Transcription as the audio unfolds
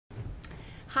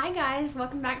Hi guys,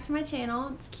 welcome back to my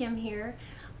channel. It's Kim here.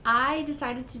 I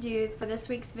decided to do for this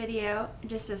week's video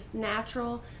just this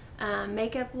natural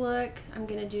makeup look. I'm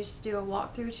going to just do a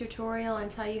walkthrough tutorial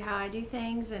and tell you how I do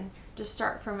things and just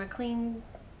start from a clean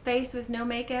face with no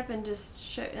makeup and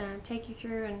just take you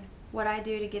through and what I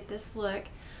do to get this look.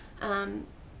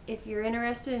 If you're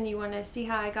interested and you want to see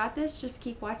how I got this, just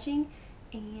keep watching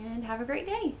and have a great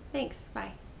day. Thanks.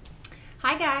 Bye.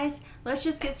 Hi guys, let's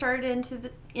just get started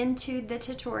into the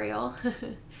tutorial.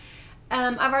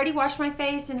 I've already washed my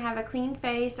face and have a clean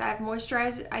face. I've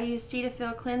moisturized. I use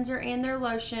Cetaphil Cleanser and their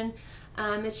lotion.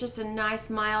 It's just a nice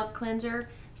mild cleanser,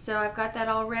 so I've got that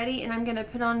all ready, and I'm going to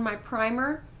put on my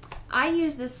primer. I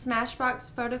use this Smashbox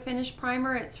Photo Finish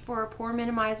primer. It's for pore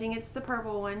minimizing. It's the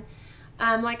purple one.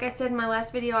 Like I said in my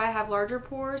last video, I have larger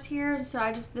pores here, and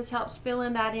so this helps fill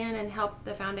in that in and help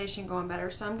the foundation go on better.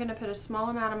 So I'm going to put a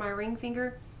small amount on my ring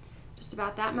finger, just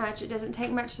about that much. It doesn't take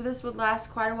much, so this would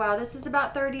last quite a while. This is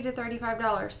about $30 to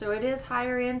 $35, so it is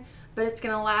higher end, but it's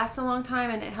going to last a long time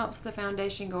and it helps the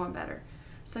foundation go on better.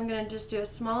 So I'm going to just do a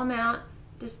small amount,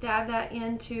 just dab that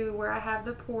into where I have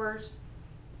the pores.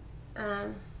 I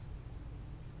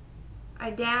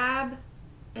dab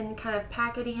and kind of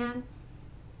pack it in.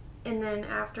 And then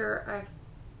after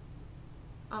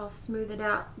I'll smooth it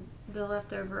out, the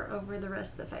leftover over the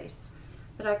rest of the face.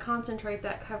 But I concentrate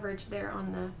that coverage there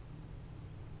on the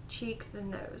cheeks and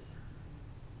nose.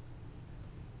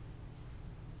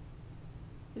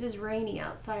 It is rainy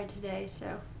outside today,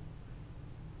 so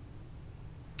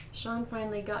Sean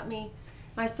finally got me.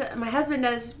 My husband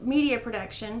does media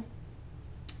production,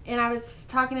 and I was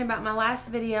talking about my last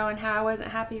video and how I wasn't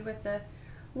happy with the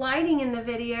lighting in the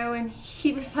video, and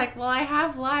he was like, well, I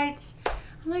have lights.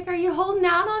 I'm like, are you holding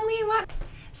out on me? What?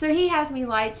 So he has me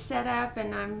lights set up,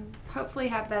 and I'm hopefully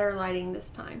have better lighting this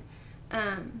time.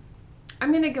 I'm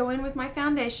going to go in with my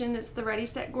foundation. It's the Ready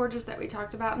Set Gorgeous that we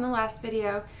talked about in the last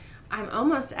video. I'm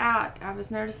almost out. I was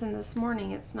noticing this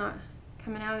morning it's not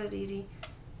coming out as easy.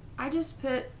 I just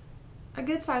put a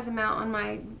good size amount on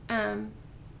my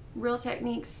Real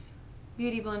Techniques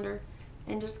beauty blender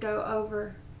and just go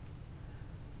over.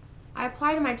 I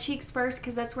apply to my cheeks first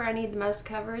because that's where I need the most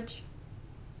coverage,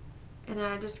 and then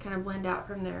I just kind of blend out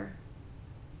from there.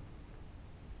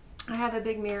 I have a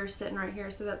big mirror sitting right here,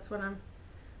 so that's what I'm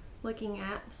looking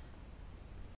at.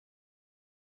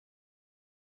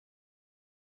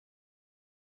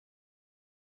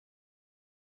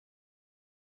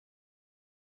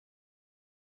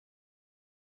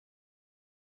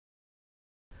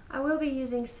 I will be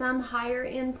using some higher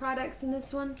end products in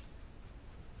this one,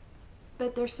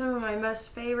 but they're some of my most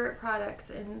favorite products,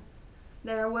 and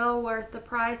they're well worth the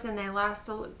price, and they last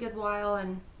a good while,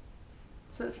 and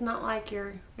so it's not like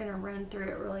you're gonna run through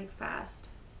it really fast.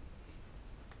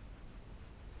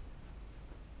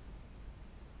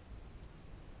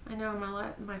 I know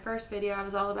in my first video I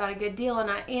was all about a good deal, and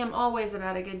I am always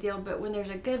about a good deal, but when there's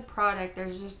a good product,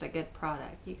 there's just a good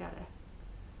product. You gotta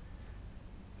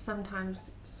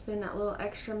sometimes spend that little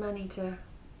extra money to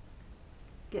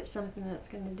get something that's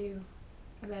gonna do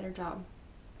a better job.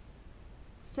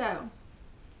 So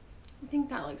I think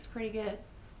that looks pretty good.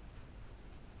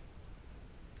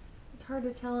 It's hard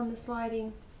to tell in this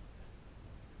lighting.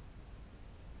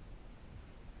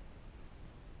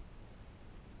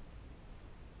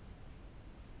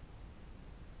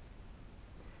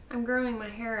 I'm growing my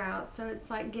hair out, so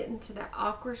it's like getting to that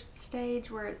awkward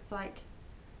stage where it's like,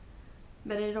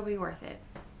 but it'll be worth it.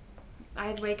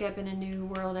 I'd wake up in a new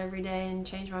world every day and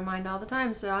change my mind all the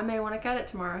time, so I may want to cut it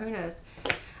tomorrow, who knows.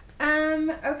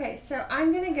 Okay, so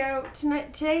I'm gonna go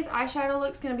today's eyeshadow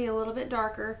look's gonna be a little bit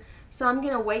darker, so I'm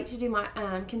gonna wait to do my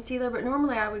concealer, but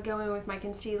normally I would go in with my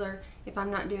concealer if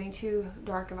I'm not doing too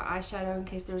dark of an eyeshadow in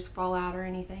case there's fallout or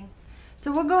anything.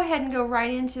 So we'll go ahead and go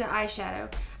right into the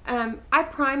eyeshadow. I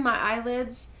prime my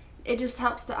eyelids. It just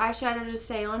helps the eyeshadow to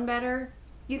stay on better.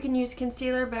 You can use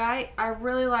concealer, but I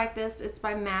really like this. It's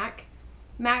by MAC.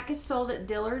 MAC is sold at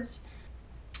Dillard's.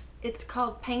 It's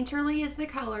called Painterly is the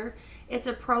color. It's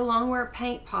a Pro Longwear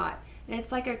paint pot, and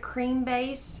it's like a cream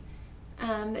base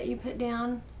that you put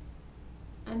down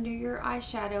under your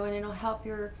eyeshadow, and it'll help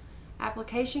your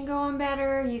application go on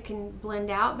better. You can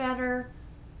blend out better.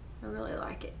 I really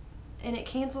like it, and it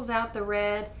cancels out the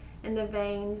red and the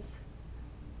veins.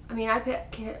 I mean, I put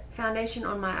foundation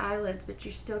on my eyelids, but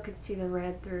you still could see the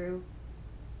red through,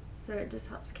 so it just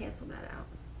helps cancel that out.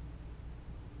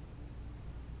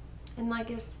 And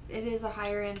like it is a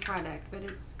higher end product, but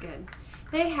it's good.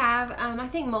 They have, I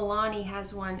think Milani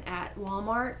has one at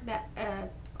Walmart, that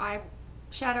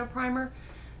eyeshadow primer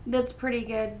that's pretty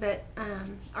good, but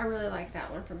I really like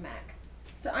that one from MAC.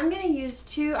 So I'm going to use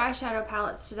two eyeshadow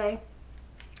palettes today.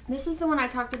 This is the one I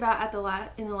talked about at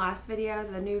in the last video,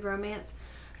 the Nude Romance.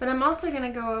 But I'm also going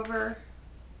to go over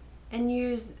and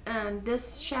use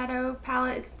this shadow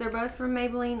palette. They're both from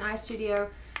Maybelline Eye Studio.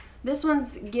 This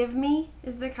one's Give Me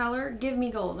is the color. Give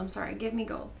Me Gold. I'm sorry, Give Me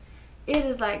Gold. It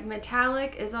is like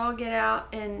metallic as all get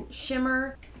out and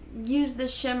shimmer. Use the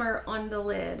shimmer on the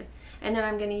lid. And then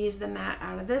I'm going to use the matte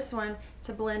out of this one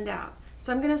to blend out.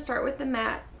 So I'm going to start with the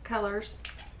matte colors.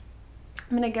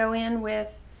 I'm going to go in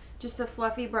with just a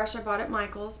fluffy brush I bought at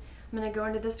Michael's. I'm going to go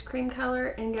into this cream color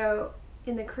and go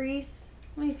in the crease.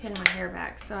 Let me pin my hair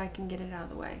back so I can get it out of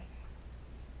the way.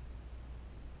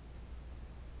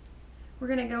 We're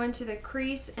going to go into the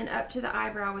crease and up to the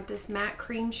eyebrow with this matte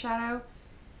cream shadow.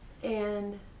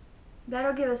 And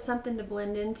that'll give us something to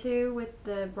blend into with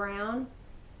the brown.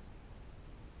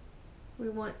 We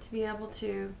want to be able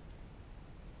to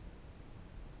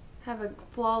have a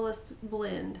flawless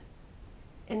blend,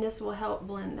 and this will help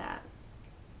blend that,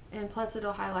 and plus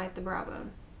it'll highlight the brow bone.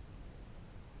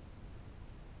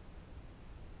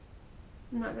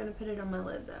 I'm not going to put it on my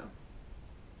lid though.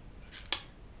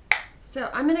 So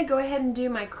I'm going to go ahead and do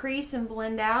my crease and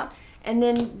blend out, and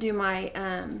then do my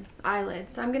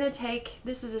eyelid. So I'm going to take,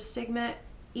 this is a Sigma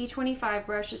E25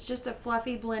 brush. It's just a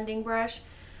fluffy blending brush.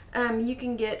 You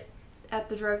can get at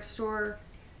the drugstore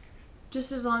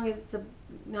just as long as it's a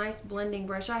nice blending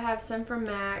brush. I have some from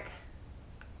MAC,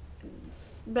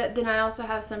 but then I also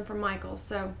have some from Michael's.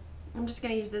 So I'm just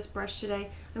going to use this brush today.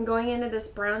 I'm going into this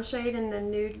brown shade in the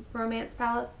Nude Romance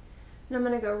palette, and I'm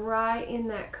going to go right in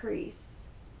that crease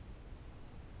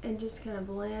and just kind of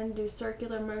blend, do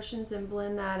circular motions and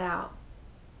blend that out.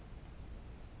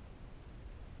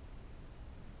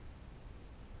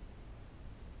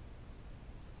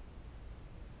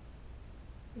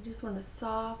 I just want a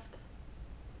soft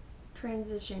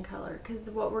transition color, because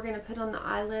what we're going to put on the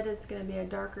eyelid is going to be a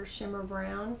darker shimmer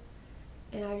brown,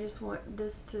 and I just want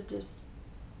this to just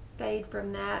fade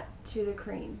from that to the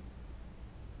cream.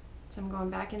 So I'm going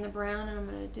back in the brown, and I'm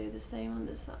going to do the same on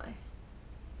this eye.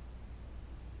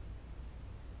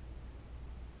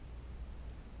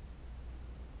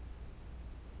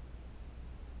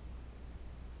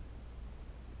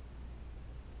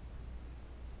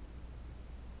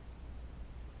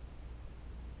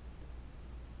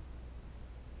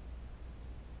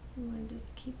 I'm going to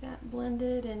just keep that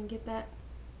blended and get that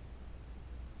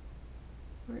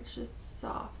where it's just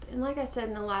soft. And like I said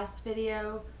in the last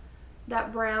video,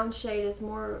 that brown shade is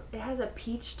more, it has a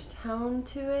peached tone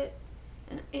to it,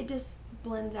 and it just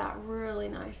blends out really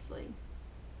nicely.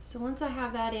 So once I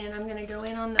have that in, I'm going to go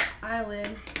in on the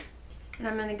eyelid, and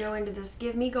I'm going to go into this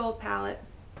Give Me Gold palette.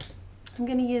 I'm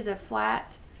going to use a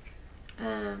flat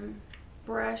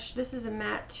brush. This is a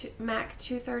MAC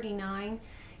 239.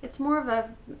 It's more of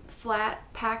a flat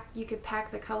pack you could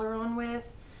pack the color on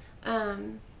with.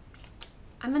 I'm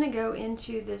going to go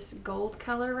into this gold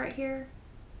color right here,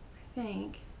 I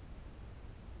think.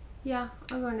 Yeah,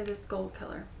 I'll go into this gold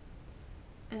color.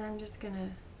 And I'm just going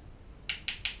to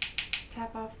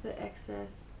tap off the excess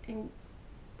and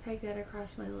take that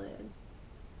across my lid.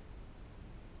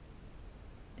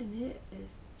 And it is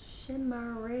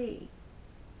shimmery,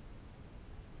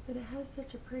 but it has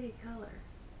such a pretty color.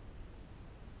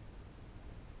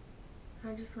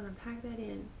 I just want to pack that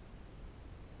in.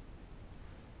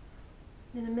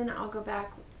 In a minute I'll go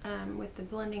back with the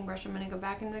blending brush. I'm going to go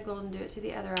back into the gold and do it to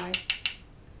the other eye.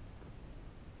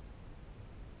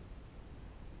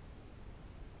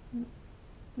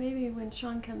 Maybe when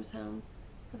Sean comes home,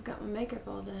 I've got my makeup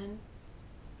all done,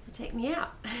 he'll take me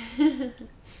out.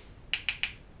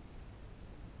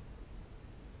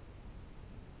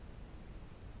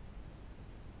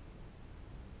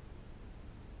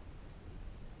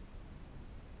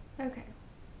 Okay,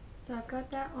 so I've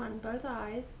got that on both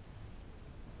eyes.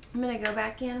 I'm going to go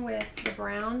back in with the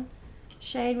brown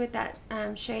shade with that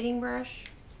shading brush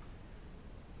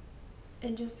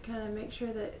and just kind of make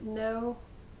sure that no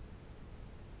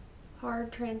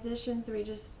hard transitions, we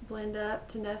just blend up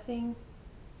to nothing.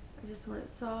 I just want it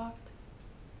soft.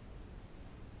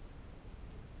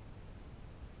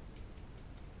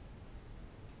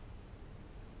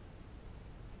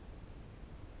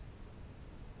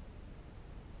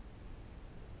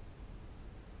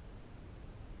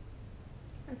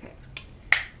 Okay,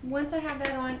 once I have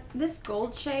that on, this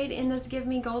gold shade in this Give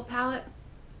Me Gold palette,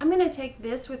 I'm going to take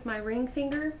this with my ring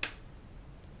finger,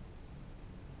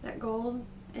 that gold,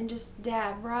 and just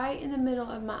dab right in the middle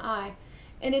of my eye.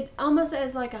 And it almost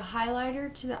as like a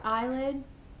highlighter to the eyelid,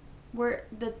 where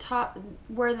the top,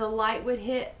 where the light would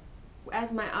hit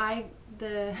as my eye,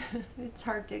 it's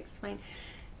hard to explain.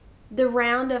 the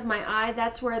round of my eye,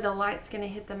 that's where the light's going to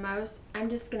hit the most. I'm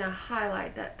just going to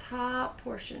highlight that top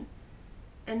portion.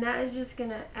 And that is just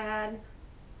going to add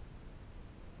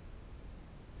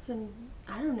some,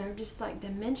 I don't know, just like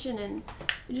dimension, and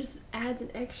it just adds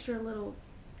an extra little,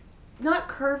 not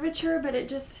curvature, but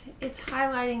it's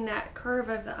highlighting that curve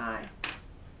of the eye.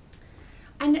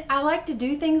 And I like to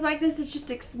do things like this. It's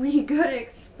just when you go to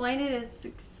explain it,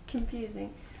 it's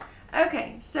confusing.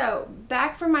 Okay, so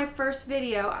back from my first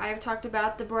video, I've talked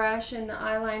about the brush and the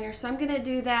eyeliner, so I'm going to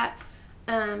do that.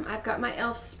 I've got my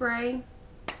e.l.f. spray.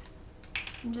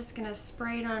 I'm just going to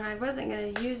spray it on. I wasn't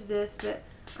going to use this, but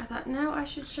I thought, no, I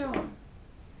should show them.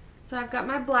 So I've got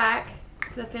my black,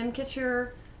 the Femme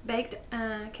Couture Baked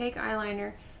Cake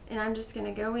Eyeliner, and I'm just going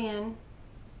to go in.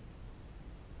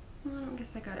 Well, I don't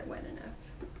guess I got it wet enough.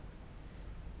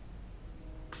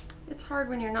 It's hard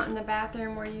when you're not in the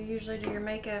bathroom where you usually do your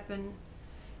makeup and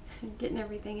getting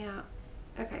everything out.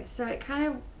 Okay, so it kind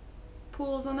of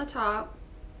pulls on the top.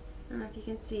 I don't know if you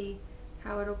can see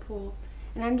how it'll pull.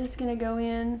 And I'm just going to go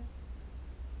in.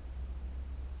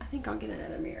 I think I'll get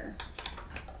another mirror.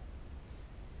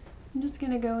 I'm just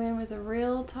going to go in with a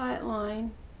real tight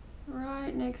line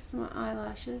right next to my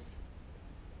eyelashes.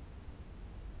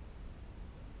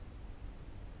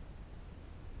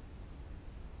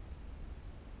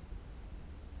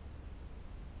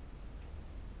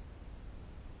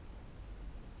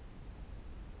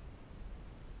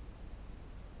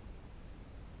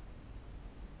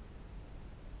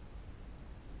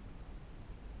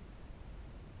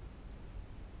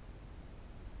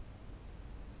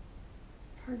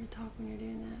 Hard to talk when you're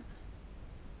doing that.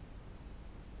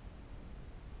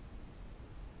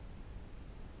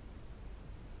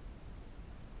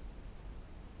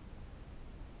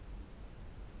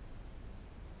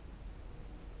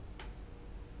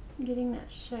 Getting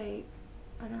that shape,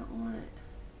 I don't want it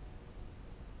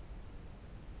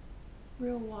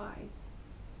real wide.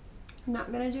 I'm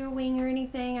not going to do a wing or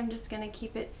anything. I'm just going to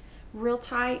keep it real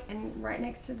tight and right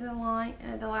next to the line,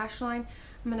 the lash line.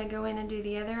 I'm going to go in and do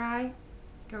the other eye.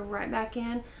 Go right back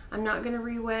in. I'm not going to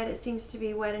re-wet. It seems to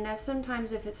be wet enough.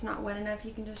 Sometimes if it's not wet enough,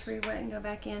 you can just re-wet and go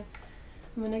back in.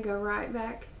 I'm going to go right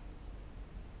back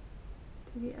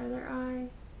to the other eye.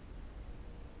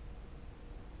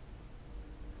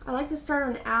 I like to start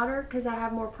on the outer because I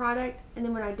have more product, and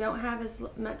then when I don't have as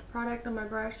much product on my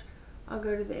brush, I'll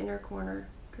go to the inner corner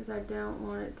because I don't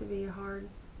want it to be a hard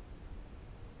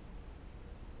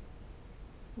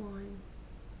line.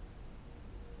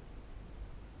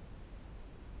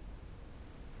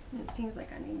 And it seems like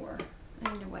I need more.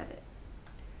 I need to wet it.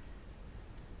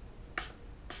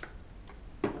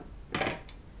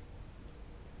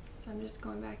 So I'm just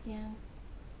going back in.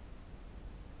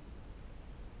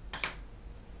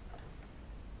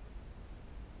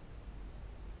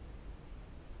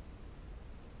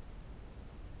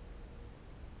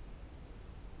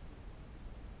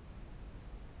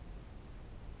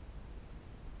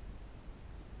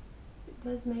 It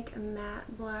does make a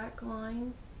matte black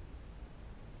line,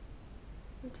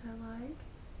 which I like.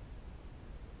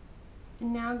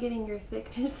 And now getting your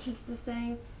thickness is the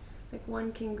same. Like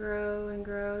one can grow and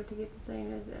grow to get the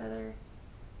same as the other.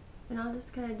 And I'll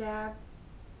just kind of dab.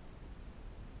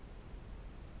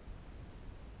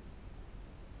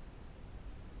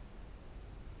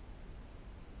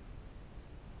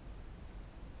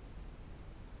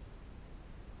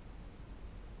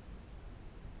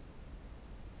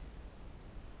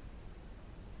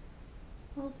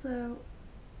 Also,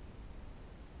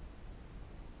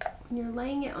 when you're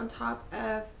laying it on top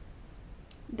of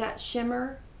that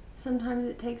shimmer, sometimes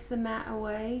it takes the matte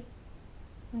away.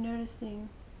 I'm noticing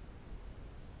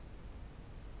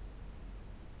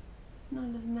it's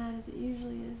not as matte as it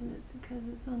usually is, and it's because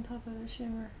it's on top of a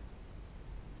shimmer.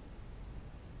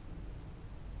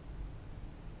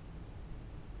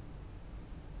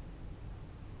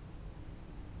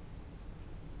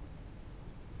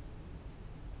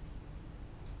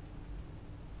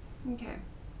 Okay.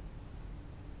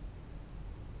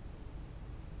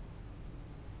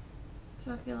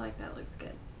 So I feel like that looks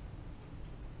good.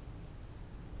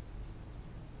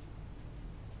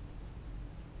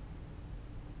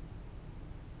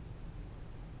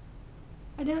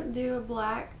 I don't do a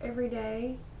black every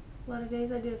day. A lot of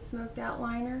days I do a smoked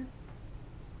outliner.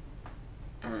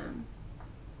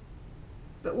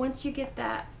 But once you get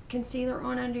that concealer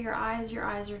on under your eyes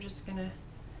are just gonna,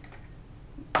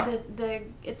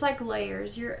 it's like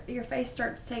layers. Your face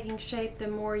starts taking shape the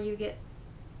more you get,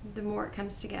 the more it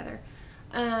comes together.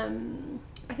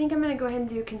 I think I'm going to go ahead and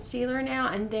do concealer now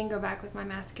and then go back with my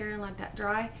mascara and let that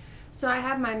dry. So I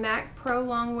have my MAC Pro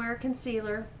Longwear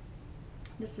Concealer.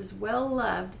 This is well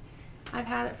loved. I've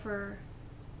had it for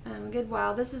a good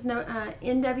while. This is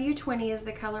NW20 is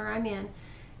the color I'm in.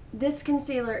 This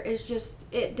concealer is just,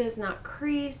 it does not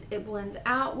crease, it blends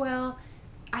out well.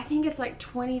 I think it's like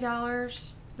 $20,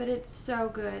 but it's so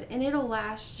good and it'll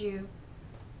last you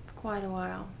quite a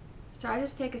while. So I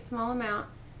just take a small amount,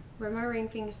 rub my ring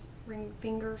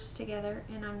fingers together,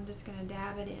 and I'm just going to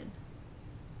dab it in.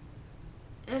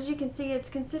 As you can see, it's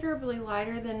considerably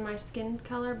lighter than my skin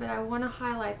color, but I want to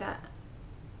highlight that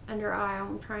under eye.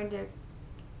 I'm trying to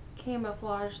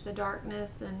camouflage the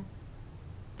darkness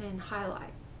and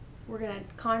highlight. We're going to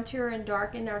contour and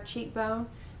darken our cheekbone,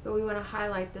 but we want to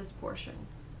highlight this portion.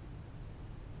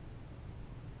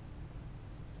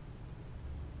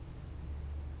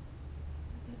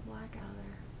 Get black out of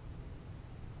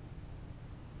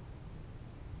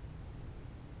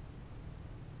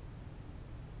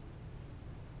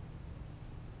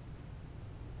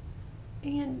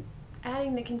there. And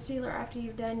adding the concealer after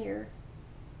you've done your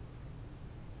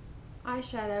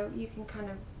eyeshadow, you can kind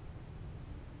of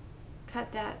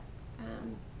cut that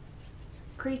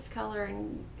crease color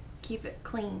and keep it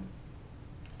clean.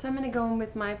 So I'm going to go in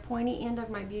with my pointy end of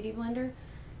my beauty blender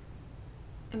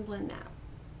and blend that.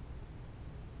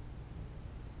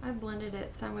 I've blended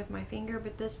it some with my finger,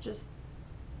 but this just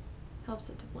helps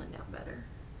it to blend out better.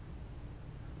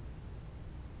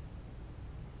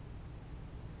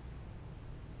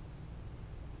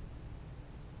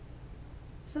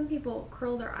 Some people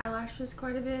curl their eyelashes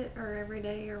quite a bit, or every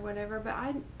day or whatever, but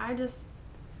I just,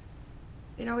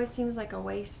 it always seems like a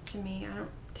waste to me.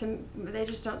 They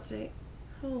just don't stay.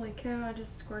 Holy cow, I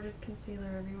just squirted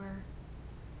concealer everywhere.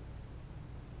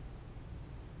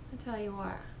 I tell you what,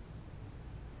 I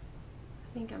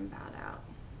think I'm about out.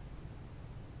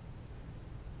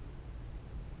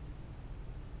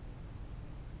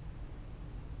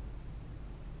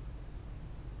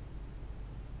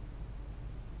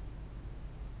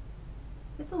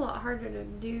 It's a lot harder to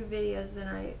do videos than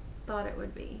I thought it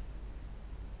would be.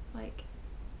 Like,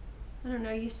 I don't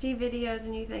know, you see videos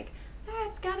and you think, ah,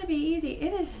 it's gotta be easy.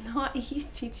 It is not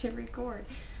easy to record.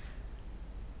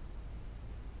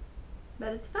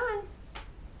 But it's fun.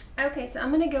 Okay, so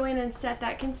I'm gonna go in and set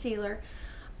that concealer.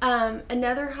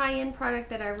 Another high-end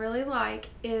product that I really like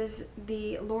is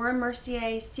the Laura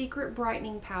Mercier Secret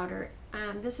Brightening Powder.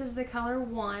 This is the color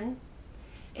 1.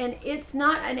 And it's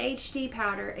not an HD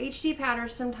powder. HD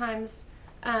powders sometimes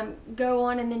go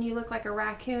on and then you look like a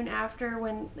raccoon after,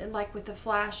 when, like with the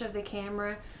flash of the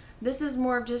camera. This is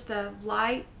more of just a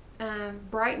light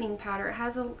brightening powder.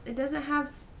 It doesn't have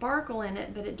sparkle in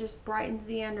it, but it just brightens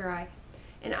the under eye.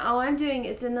 And all I'm doing,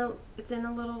 it's in a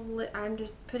little lid. I'm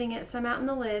just putting some out in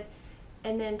the lid,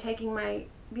 and then taking my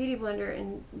beauty blender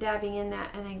and dabbing in that,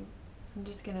 and then I'm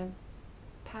just gonna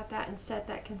pat that and set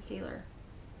that concealer.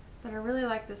 But I really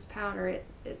like this powder.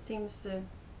 It seems to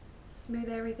smooth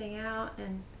everything out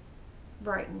and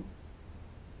brighten.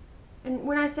 And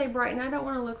when I say brighten, I don't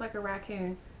want to look like a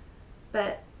raccoon,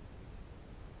 but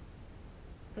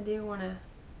I do want to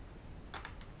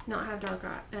not have dark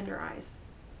under eyes.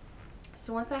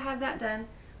 So once I have that done,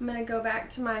 I'm going to go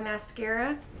back to my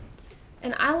mascara.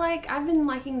 And I've been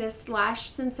liking this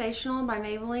Lash Sensational by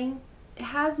Maybelline. It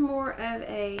has more of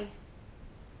a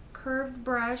curved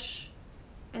brush,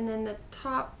 and then the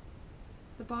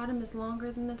bottom is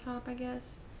longer than the top, I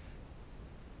guess.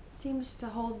 It seems to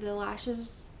hold the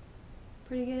lashes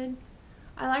pretty good.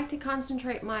 I like to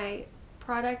concentrate my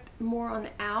product more on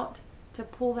the out to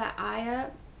pull that eye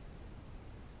up.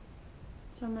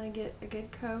 So I'm going to get a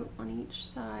good coat on each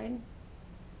side.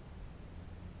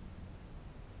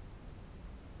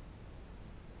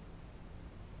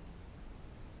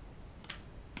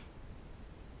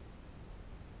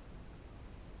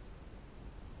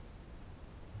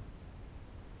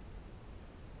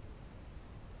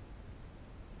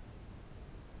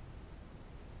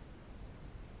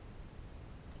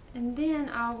 And then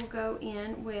I will go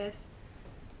in with,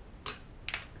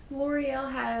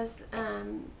 L'Oreal has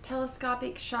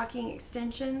Telescopic Shocking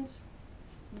Extensions.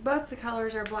 Both the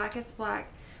colors are blackest black,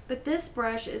 but this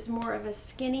brush is more of a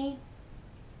skinny,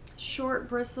 short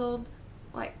bristled,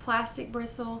 like plastic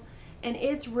bristle, and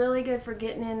it's really good for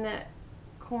getting in that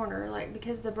corner, like,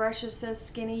 because the brush is so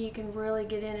skinny, you can really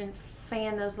get in and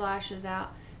fan those lashes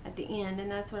out at the end,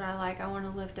 and that's what I like. I want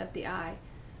to lift up the eye.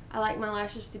 I like my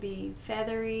lashes to be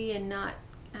feathery and not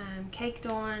caked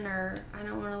on, or I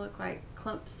don't want to look like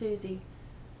Clump Susie.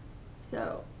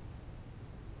 So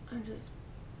I just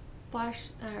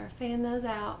fan those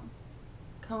out,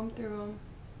 comb through them.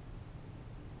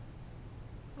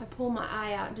 I pull my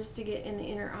eye out just to get in the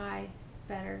inner eye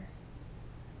better,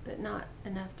 but not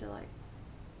enough to like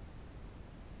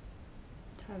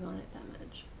tug on it that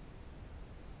much.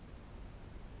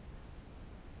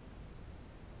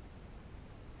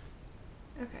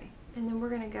 Okay, and then we're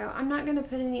going to go, I'm not going to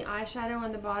put any eyeshadow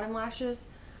on the bottom lashes.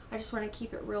 I just want to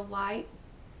keep it real light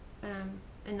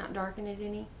and not darken it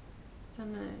any. So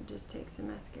I'm going to just take some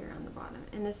mascara on the bottom.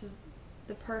 And this is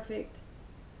the perfect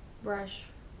brush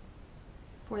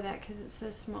for that because it's so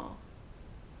small.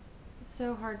 It's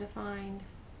so hard to find.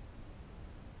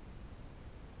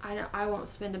 I won't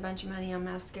spend a bunch of money on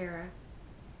mascara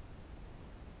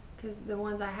because the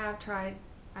ones I have tried,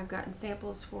 I've gotten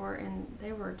samples for, and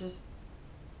they were just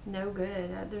no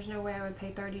good. There's no way I would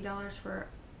pay $30 for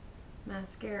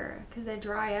mascara because they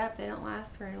dry up. They don't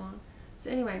last very long. So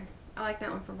anyway, I like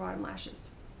that one for bottom lashes.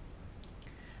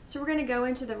 So we're going to go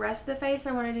into the rest of the face.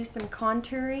 I want to do some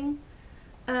contouring.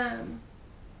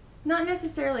 Not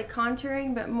necessarily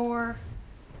contouring, but more,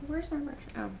 where's my brush?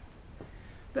 Oh.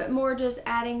 But more just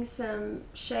adding some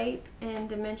shape and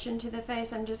dimension to the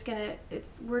face.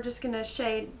 We're just gonna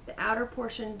shade the outer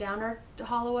portion down our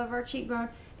hollow of our cheekbone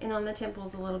and on the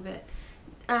temples a little bit.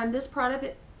 This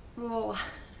product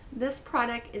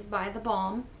is by the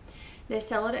Balm. They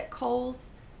sell it at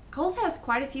Kohl's. Kohl's has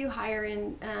quite a few higher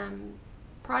end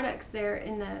products there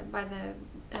by the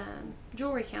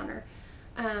jewelry counter.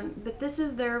 But this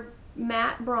is their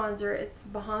matte bronzer. It's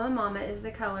Bahama Mama is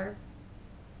the color.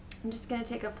 I'm just going to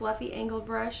take a fluffy angled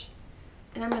brush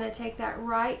and I'm going to take that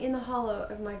right in the hollow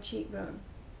of my cheekbone.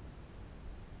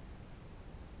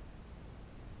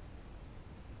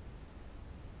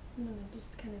 I'm going to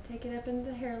just kind of take it up into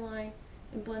the hairline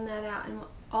and blend that out. And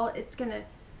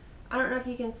I don't know if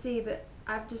you can see, but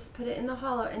I've just put it in the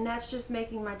hollow, and that's just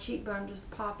making my cheekbone just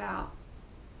pop out.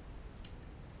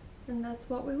 And that's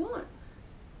what we want.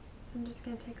 So I'm just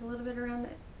going to take a little bit around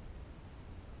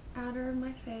the outer of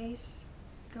my face.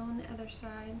 Go on the other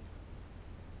side.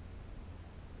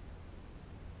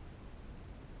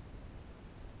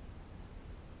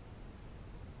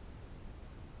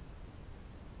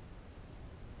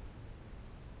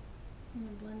 I'm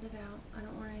going to blend it out. I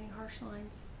don't want any harsh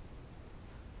lines.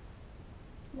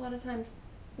 A lot of times,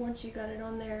 once you got it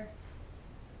on there,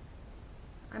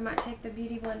 I might take the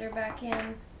Beauty Blender back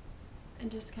in and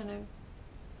just kind of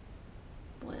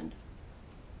blend.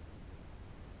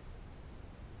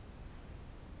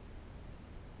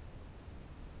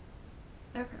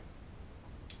 Okay.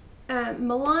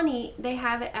 Milani, they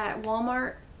have it at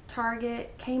Walmart,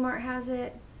 Target, Kmart has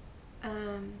it,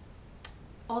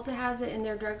 Ulta has it in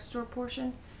their drugstore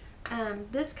portion.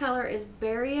 This color is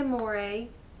Berry Amore.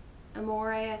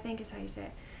 Amore, I think is how you say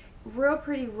it. Real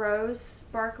pretty rose,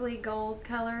 sparkly gold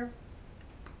color.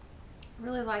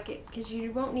 Really like it because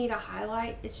you won't need a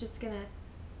highlight. It's just going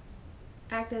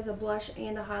to act as a blush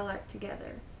and a highlight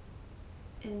together.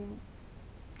 And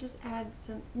just add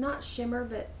some, not shimmer,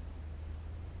 but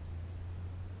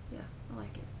yeah, I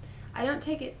like it. I don't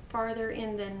take it farther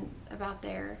in than about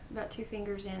there, about 2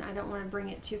 fingers in. I don't want to bring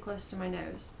it too close to my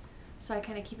nose. So I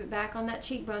kind of keep it back on that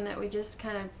cheekbone that we just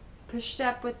kind of pushed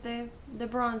up with the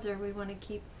bronzer. We want to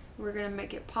keep, we're going to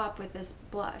make it pop with this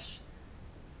blush.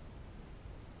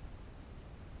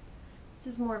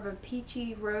 This is more of a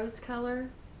peachy rose color.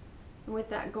 And with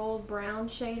that gold brown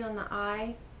shade on the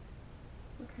eye,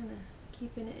 we're kind of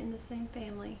keeping it in the same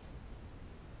family.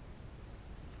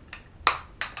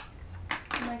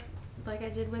 Like I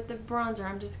did with the bronzer,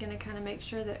 I'm just going to kind of make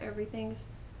sure that everything's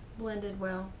blended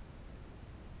well.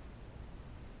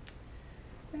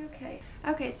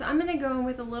 Okay, so I'm going to go in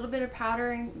with a little bit of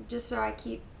powder, and just so I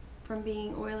keep from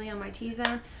being oily on my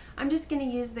T-zone, I'm just going to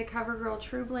use the Covergirl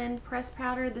TRU Blend press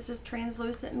powder. This is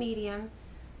translucent medium,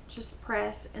 just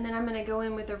press, and then I'm going to go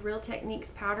in with a Real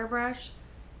Techniques powder brush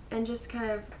and just kind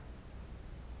of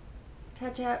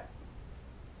touch up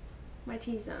my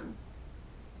T-zone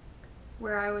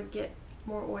where I would get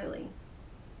more oily.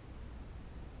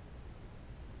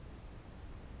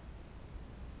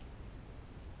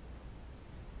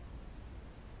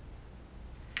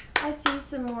 I see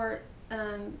some more,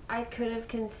 I could have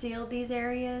concealed these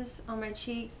areas on my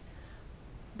cheeks,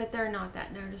 but they're not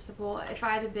that noticeable. If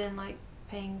I'd have been like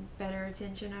paying better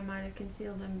attention, I might have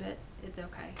concealed them, but it's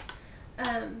okay.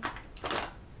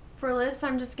 For lips,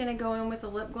 I'm just going to go in with a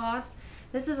lip gloss.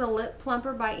 This is a lip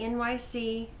plumper by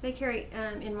NYC. They carry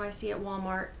NYC at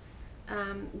Walmart.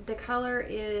 The color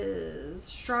is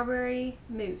Strawberry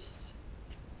Mousse.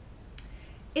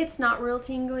 It's not real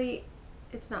tingly.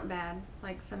 It's not bad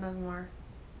like some of them are.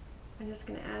 I'm just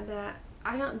going to add that.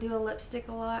 I don't do a lipstick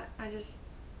a lot.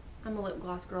 I'm a lip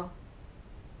gloss girl.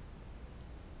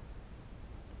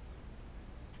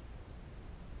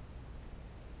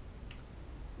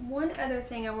 One other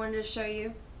thing I wanted to show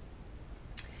you.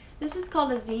 This is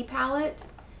called a Z palette,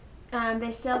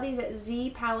 They sell these at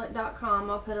zpalette.com.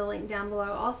 I'll put a link down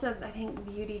below. Also, I think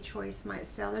Beauty Choice might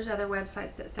sell. There's other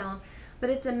websites that sell them. But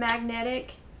it's a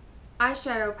magnetic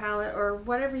eyeshadow palette, or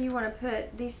whatever you want to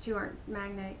put. These two aren't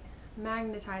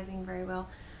magnetizing very well.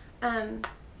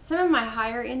 Some of my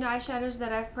higher end eyeshadows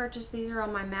that I've purchased, these are all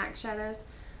my MAC shadows.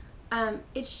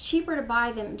 It's cheaper to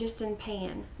buy them just in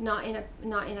pan, not in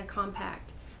a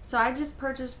compact. So I just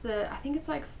purchased I think it's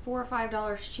like $4 or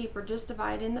 $5 cheaper just to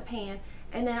buy it in the pan,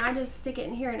 and then I just stick it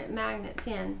in here and it magnets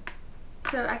in.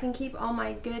 So I can keep all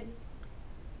my good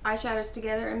eyeshadows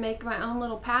together and make my own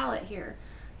little palette here.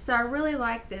 So I really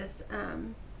like this.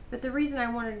 But the reason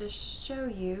I wanted to show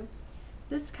you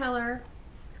this color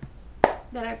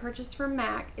that I purchased from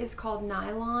MAC is called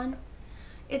Nylon.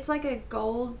 It's like a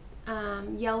gold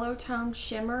yellow toned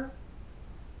shimmer.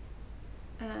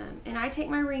 And I take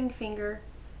my ring finger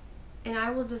and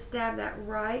I will just dab that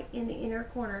right in the inner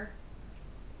corner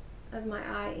of my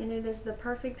eye, and it is the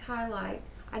perfect highlight.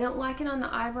 I don't like it on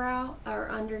the eyebrow or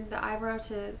under the eyebrow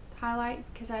to highlight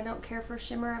because I don't care for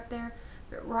shimmer up there,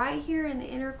 but right here in the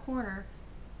inner corner,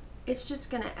 it's just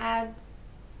going to add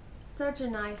such a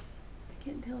nice, I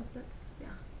can't tell if that's, yeah,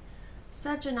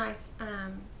 such a nice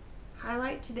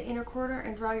highlight to the inner corner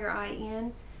and draw your eye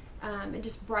in. It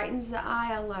just brightens the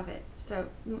eye. I love it. So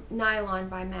Nylon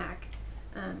by MAC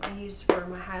I used for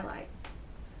my highlight.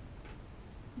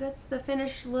 That's the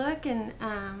finished look, and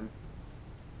I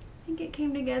think it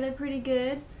came together pretty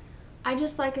good. I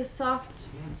just like a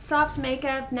soft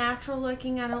makeup, natural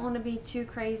looking. I don't want to be too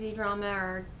crazy drama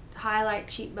or highlight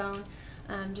cheekbone.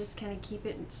 Just kind of keep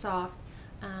it soft.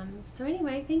 So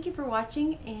anyway, thank you for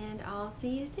watching, and I'll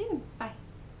see you soon. Bye.